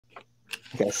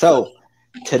Okay, so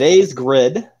today's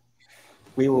grid,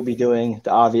 we will be doing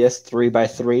the obvious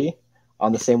 3x3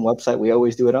 on the same website we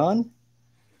always do it on.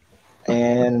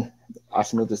 And I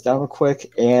should move this down real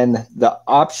quick. And the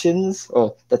options,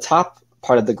 or the top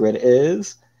part of the grid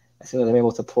is, as soon as I'm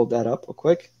able to pull that up real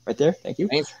quick, right there. Thank you.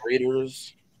 Saints,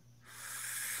 Raiders.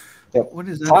 Yep. What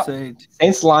does that say?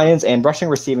 Saints, Lions, and rushing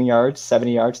receiving yards,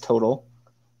 70 yards total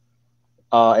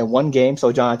in one game.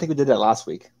 So, John, I think we did that last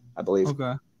week, I believe.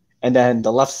 Okay. And then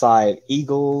the left side,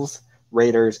 Eagles,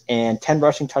 Raiders, and 10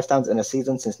 rushing touchdowns in a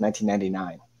season since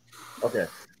 1999. Okay.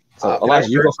 So,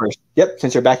 Elijah, you go first. Yep,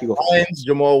 since you're back, you go first. Lions,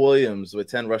 Jamal Williams with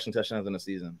 10 rushing touchdowns in a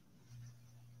season.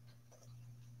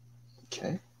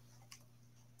 Okay.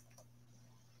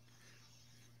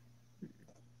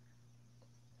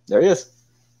 There he is.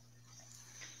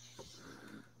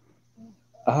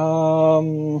 You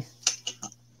want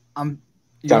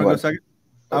to go second?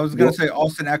 I was going to say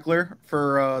Austin Eckler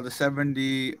for the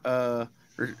 70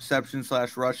 reception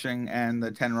 / rushing and the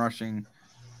 10 rushing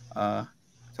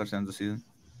touchdowns this season.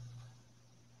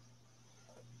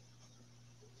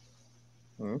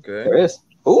 Okay. There is.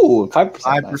 Ooh, 5%.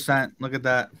 5%. Nice. Look at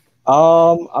that.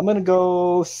 I'm going to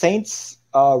go Saints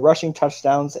rushing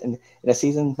touchdowns in a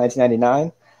season,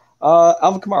 1999.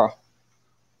 Alvin Kamara.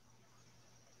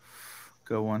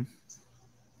 Good one.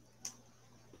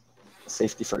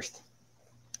 Safety first.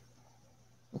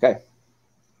 Okay.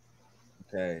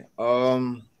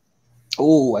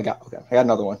 Oh, I got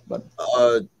another one, but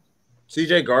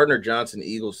CJ Gardner Johnson,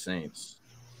 Eagles, Saints.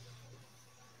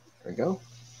 There we go.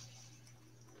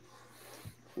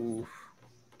 Ooh.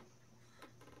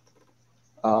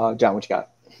 John, what you got?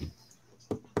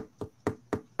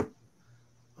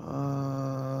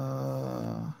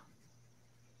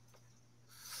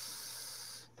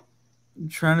 I'm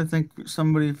trying to think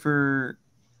somebody for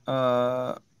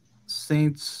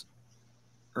Saints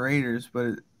Raiders,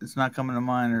 but it's not coming to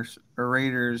mind, or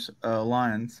Raiders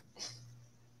Lions.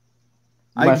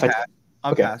 I'll pass.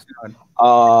 Go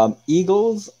ahead.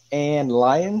 Eagles and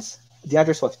Lions.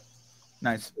 DeAndre Swift.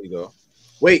 Nice. There you go.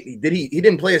 Wait, he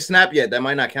didn't play a snap yet. That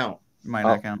might not count. Might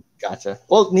not count. Gotcha.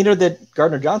 Well, neither did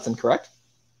Gardner Johnson, correct?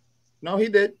 No, he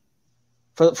did.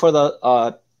 For the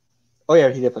oh yeah,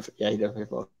 he did. He did play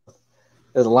both.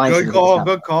 The Lions.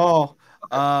 Good call.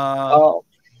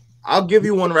 I'll give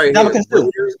you one right here.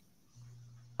 Sue.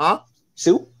 Huh?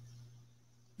 Sue?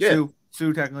 Yeah.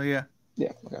 Sue technically, yeah.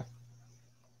 Yeah, okay.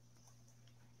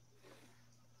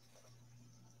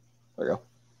 There we go.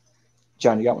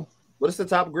 John, you got one? What does the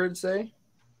top grid say?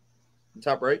 The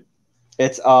top right?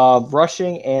 It's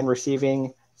rushing and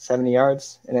receiving 70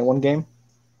 yards in one game.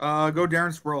 Go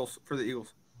Darren Sproles for the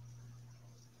Eagles.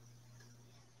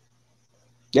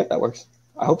 Yep, that works.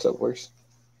 I hope so. It works.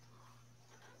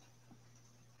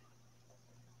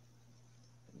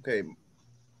 Okay.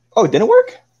 Oh, it didn't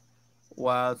work?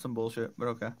 Wow, that's some bullshit, but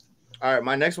okay. All right,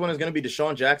 my next one is going to be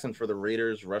Deshaun Jackson for the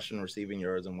Raiders, rushing receiving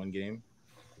yards in one game.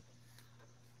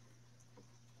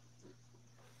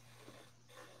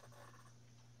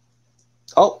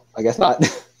 Oh, I guess not.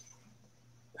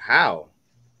 How?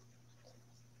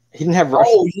 He didn't have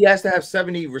rushing. Oh, he has to have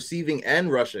 70 receiving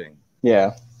and rushing.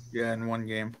 Yeah. Yeah, in one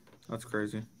game. That's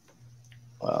crazy.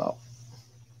 Wow.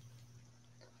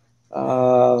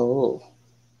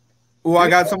 I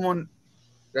got someone.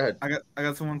 Go ahead. I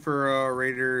got someone for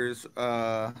Raiders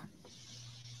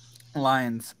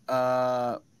Lions.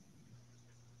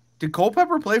 Did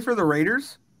Culpepper play for the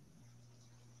Raiders?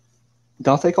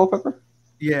 Dante Culpepper?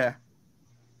 Yeah.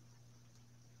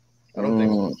 I don't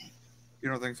think so. You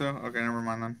don't think so? Okay, never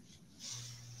mind then.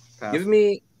 Pass. Give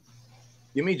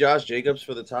me Josh Jacobs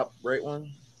for the top right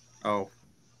one. Oh.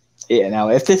 Yeah, now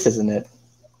if this isn't it,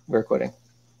 we're quitting.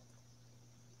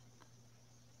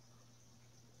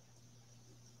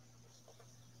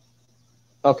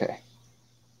 Okay.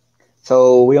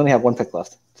 So we only have one pick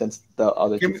left since the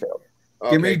other two failed.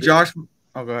 Give me Josh.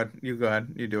 Oh, go ahead. You go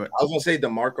ahead. You do it. I was going to say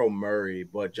DeMarco Murray,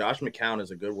 but Josh McCown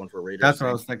is a good one for Raiders. That's what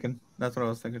I was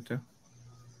thinking too.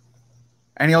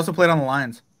 And he also played on the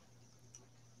Lions.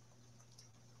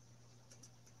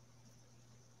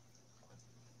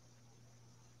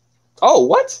 Oh,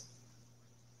 what?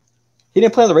 He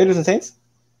didn't play on the Raiders and Saints?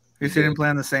 He didn't play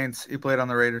on the Saints. He played on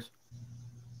the Raiders.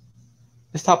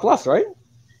 It's top left, right?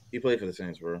 He played for the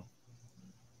Saints, bro.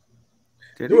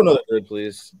 Do another grid,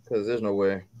 please, because there's no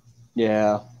way.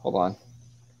 Yeah, hold on.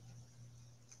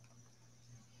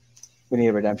 We need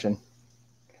a redemption.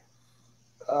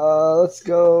 Let's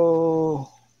go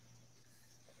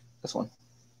this one.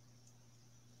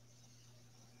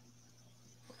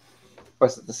 Or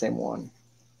is it the same one?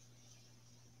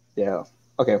 Yeah.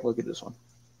 Okay, we'll get this one.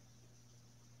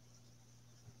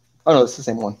 Oh no, it's the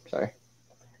same one. Sorry,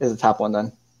 this is the top one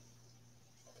then.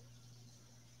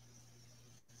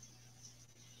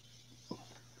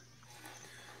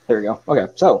 There we go. Okay,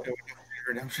 so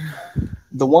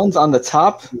the ones on the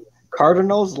top: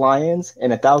 Cardinals, Lions,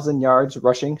 and 1,000 yards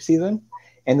rushing season,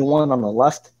 and the one on the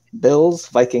left: Bills,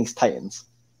 Vikings, Titans.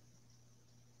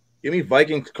 Give me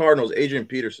Vikings, Cardinals, Adrian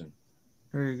Peterson.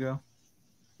 There you go.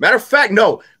 Matter of fact,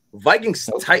 no. Vikings,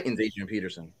 Titans, Adrian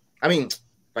Peterson. I mean,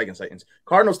 Vikings, Titans.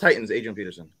 Cardinals, Titans, Adrian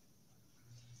Peterson.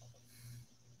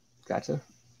 Gotcha.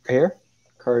 Here,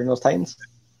 Cardinals, Titans.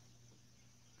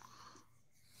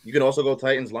 You can also go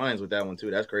Titans, Lions with that one too.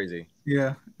 That's crazy.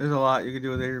 Yeah, there's a lot you can do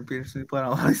with Adrian Peterson. He played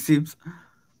on a lot of teams.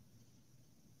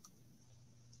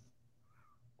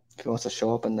 If he wants to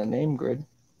show up in the name grid.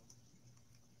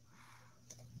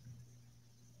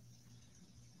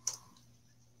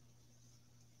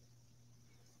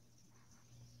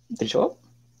 Did it show up?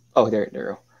 Oh, there we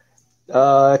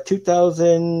go.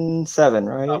 2007,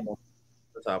 right?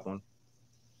 The top one.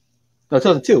 No,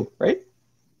 2002, right?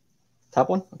 Top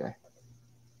one? Okay.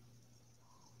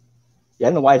 Yeah, I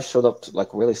don't know why it showed up like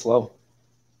really slow.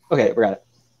 Okay, we got it.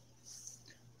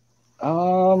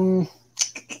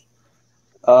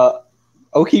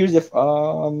 Oki was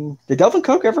did Delvin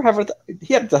Cook ever have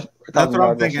he had That's what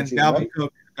I'm thinking. Season, Delvin right?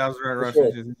 Cook, that was right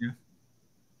rushing season, yeah.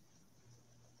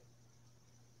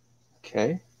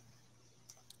 Okay.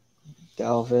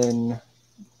 Dalvin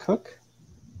Cook.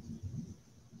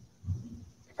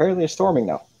 Apparently it's storming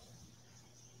now.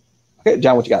 Okay,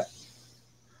 John, what you got?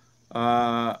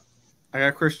 I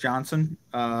got Chris Johnson,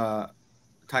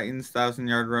 Titans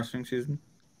 1,000-yard rushing season.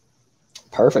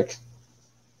 Perfect.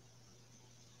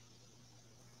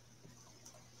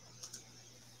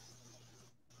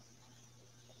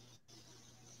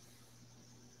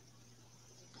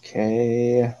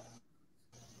 Okay.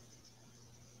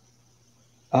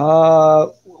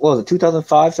 What was it,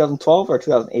 2005, 2012, or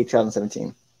 2008,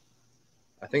 2017?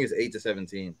 I think it's 8 to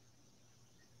 17.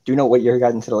 Do you know what year he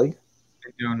got into the league?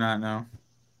 I do not know.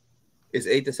 It's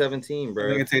 8 to 17, bro. I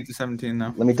think it's 8 to 17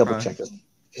 though. Let me double check this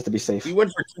just to be safe. He went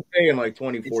for 2K in like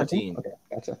 2014. Okay,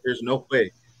 gotcha. There's no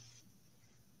way.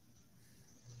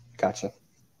 Gotcha.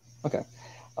 Okay.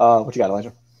 What you got,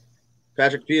 Elijah?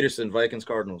 Patrick Peterson, Vikings,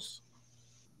 Cardinals.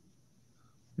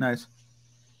 Nice.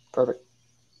 Perfect.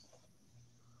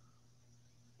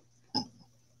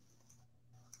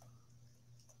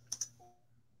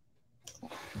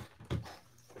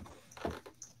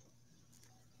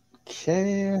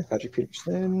 Okay, Patrick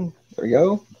Peterson. There we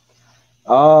go.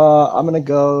 I'm gonna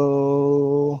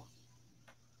go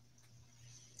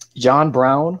John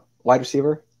Brown, wide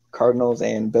receiver, Cardinals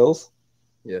and Bills.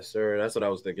 Yes, sir. That's what I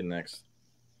was thinking next.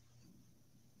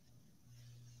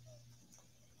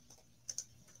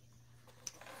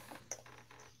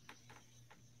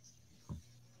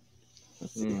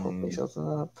 Let's see. Hopefully he shows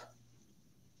up.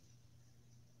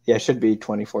 Yeah, it should be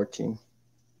 2014.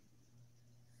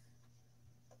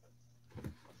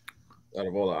 Out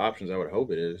of all the options, I would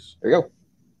hope it is. There you go.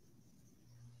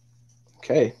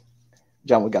 Okay.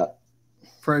 John, we got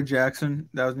Fred Jackson,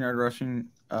 1,000-yard rushing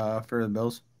for the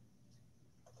Bills.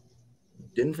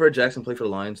 Didn't Fred Jackson play for the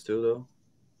Lions too, though?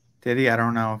 Did he? I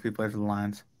don't know if he played for the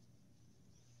Lions.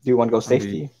 Do you want to go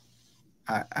safety?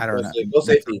 I don't know. Go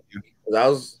safety. I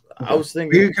was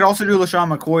thinking you could also do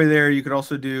LaShawn McCoy there. You could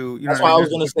also do. That's what I was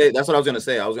gonna say. That's what I was gonna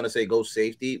say. I was gonna say go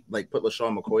safety, like put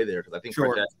LaShawn McCoy there because I think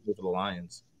Fred Jackson played for the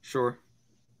Lions. Sure.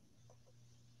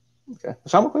 Okay.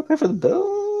 LaShawn McCoy play for the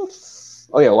Bills?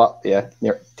 Oh yeah, well, yeah,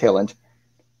 near tail end.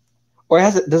 Or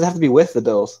does it have to be with the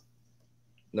Bills?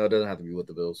 No, it doesn't have to be with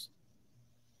the Bills.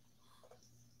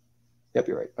 Yep,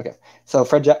 you're right. Okay, so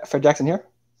Fred Jackson here.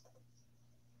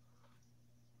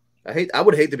 I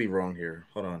would hate to be wrong here.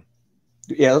 Hold on.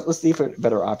 Yeah, let's see for a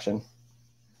better option.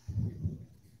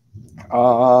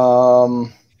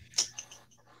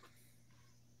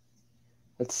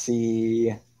 Let's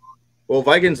see. Well,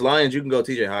 Vikings, Lions, you can go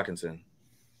TJ Hawkinson.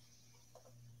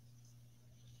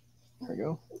 There we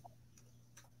go.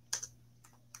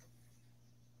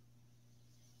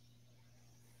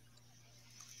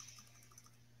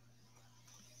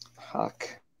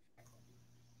 Hawk.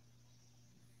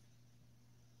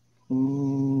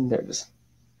 There it is.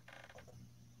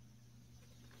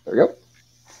 There we go.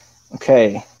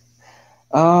 Okay.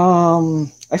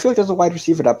 I feel like there's a wide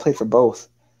receiver that played for both.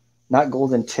 Not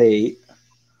Golden Tate.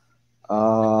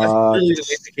 That's really the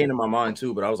name that came to my mind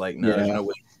too, but I was like, no, there's no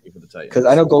way for the Titans. Because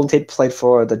I know Golden Tate played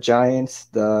for the Giants,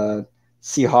 the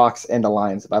Seahawks, and the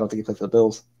Lions, but I don't think he played for the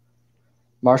Bills.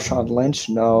 Marshawn Lynch,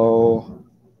 no.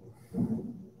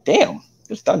 Damn,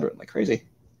 just thundering like crazy.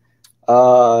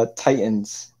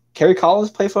 Titans. Kerry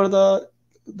Collins played for the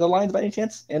the Lions by any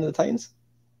chance? And the Titans?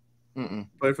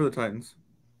 Played for the Titans.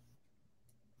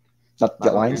 Not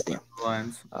the Lions. Damn.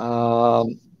 Lions.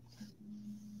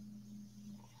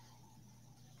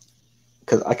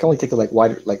 Because I can only think of a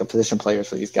position players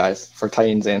for these guys for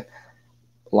Titans and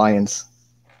Lions.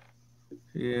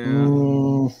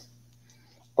 Yeah.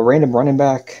 A random running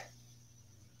back.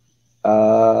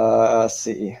 Let's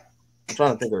see. I'm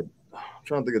trying to think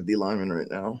of D linemen right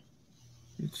now.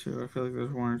 Me too. I feel like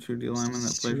there's one or two D linemen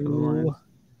that play for the Lions.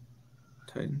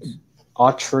 Titans.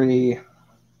 Autry.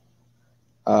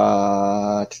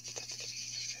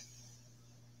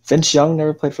 Vince Young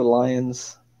never played for the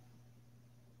Lions.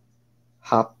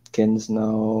 Hopkins,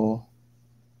 no.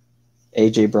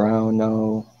 AJ Brown,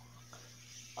 no.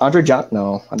 Andre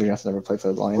Johnson never played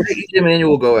for the Lions. Where did EJ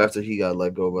Manuel go after he got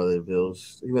let go by the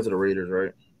Bills? He went to the Raiders,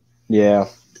 right? Yeah.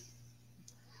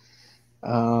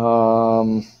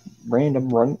 Random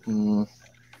run.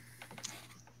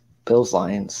 Bills,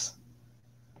 Lions.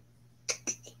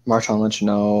 Marshawn Lynch,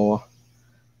 no.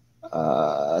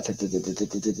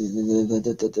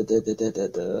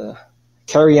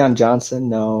 Kerryon Johnson,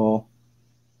 no.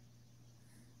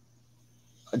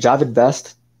 Javid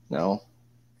Best, no.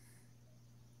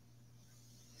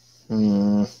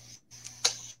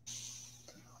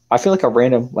 I feel like a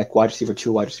random wide receiver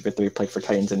 2, wide receiver 3 played for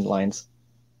Titans and Lions.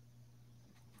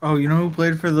 Oh, you know who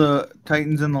played for the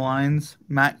Titans and the Lions?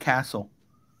 Matt Castle.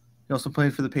 He also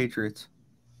played for the Patriots.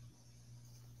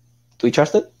 Do we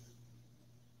trust it?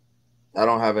 I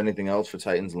don't have anything else for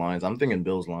Titans Lions. I'm thinking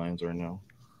Bills Lions right now.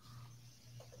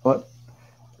 What?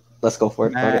 Let's go for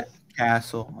it. Matt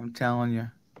Castle, I'm telling you.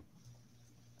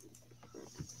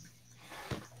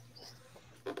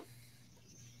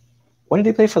 When did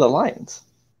he play for the Lions?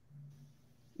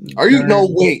 Are you no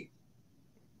wait?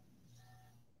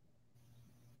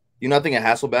 You're not thinking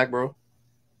Hasselback, bro?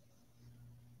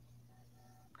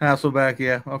 Hasselback,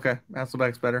 yeah. Okay.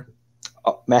 Hasselback's better.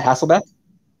 Oh, Matt Hasselback?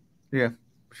 Yeah,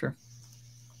 sure.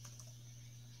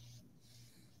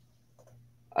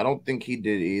 I don't think he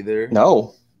did either.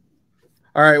 No.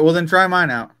 All right, well then try mine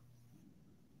out.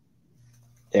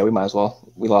 Yeah, we might as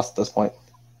well. We lost at this point.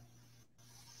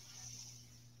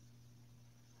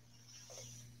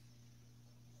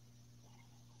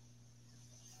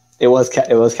 It was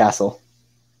Castle.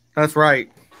 That's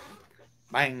right.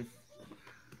 Bang.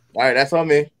 All right, that's on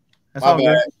me. That's all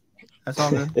good. That's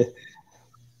all good.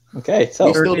 Okay,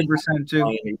 so 13%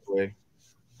 too.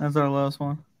 That's our last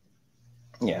one.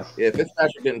 Yeah. Yeah,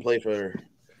 Fitzpatrick didn't play for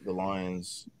the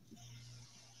Lions.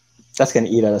 That's gonna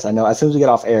eat at us. I know. As soon as we get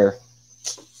off air.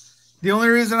 The only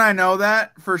reason I know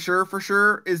that for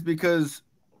sure, is because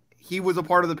he was a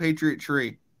part of the Patriot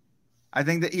tree. I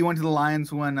think that he went to the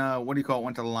Lions when went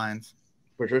to the Lions.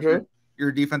 For sure.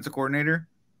 Your defensive coordinator.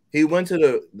 He went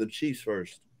to the Chiefs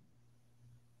first.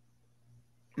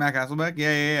 Matt Hasselbeck?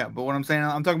 Yeah. But what I'm saying,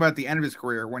 I'm talking about the end of his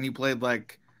career when he played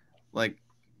like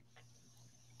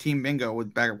team bingo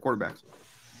with backup quarterbacks.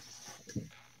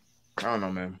 I don't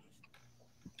know, man.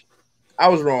 I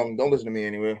was wrong. Don't listen to me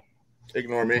anyway.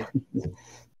 Ignore me.